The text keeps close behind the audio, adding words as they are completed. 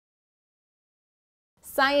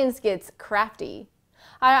Science gets crafty.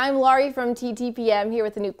 Hi, I'm Laurie from TTPM here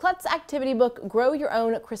with the new Klutz activity book, Grow Your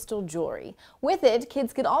Own Crystal Jewelry. With it,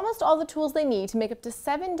 kids get almost all the tools they need to make up to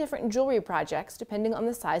 7 different jewelry projects depending on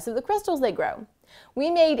the size of the crystals they grow.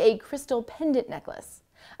 We made a crystal pendant necklace.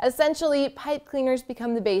 Essentially, pipe cleaners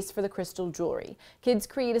become the base for the crystal jewelry. Kids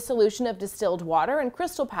create a solution of distilled water and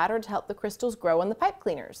crystal powder to help the crystals grow on the pipe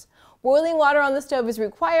cleaners. Boiling water on the stove is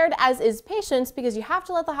required, as is patience, because you have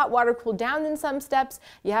to let the hot water cool down in some steps,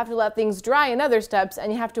 you have to let things dry in other steps,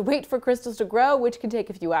 and you have to wait for crystals to grow, which can take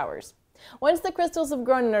a few hours. Once the crystals have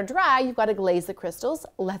grown and are dry, you've got to glaze the crystals,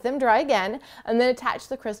 let them dry again, and then attach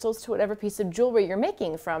the crystals to whatever piece of jewelry you're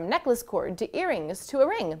making, from necklace cord to earrings to a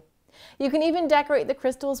ring. You can even decorate the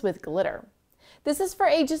crystals with glitter. This is for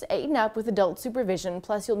ages 8 and up with adult supervision,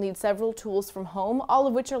 plus you'll need several tools from home, all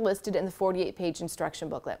of which are listed in the 48-page instruction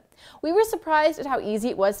booklet. We were surprised at how easy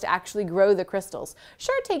it was to actually grow the crystals.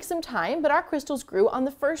 Sure, it takes some time, but our crystals grew on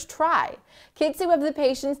the first try. Kids who have the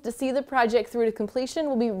patience to see the project through to completion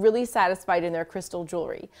will be really satisfied in their crystal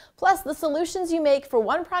jewelry. Plus, the solutions you make for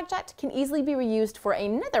one project can easily be reused for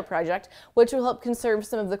another project, which will help conserve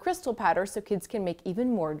some of the crystal powder so kids can make even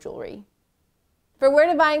more jewelry. For where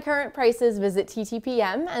to buy and current prices, visit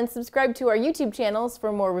TTPM and subscribe to our YouTube channels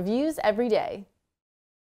for more reviews every day.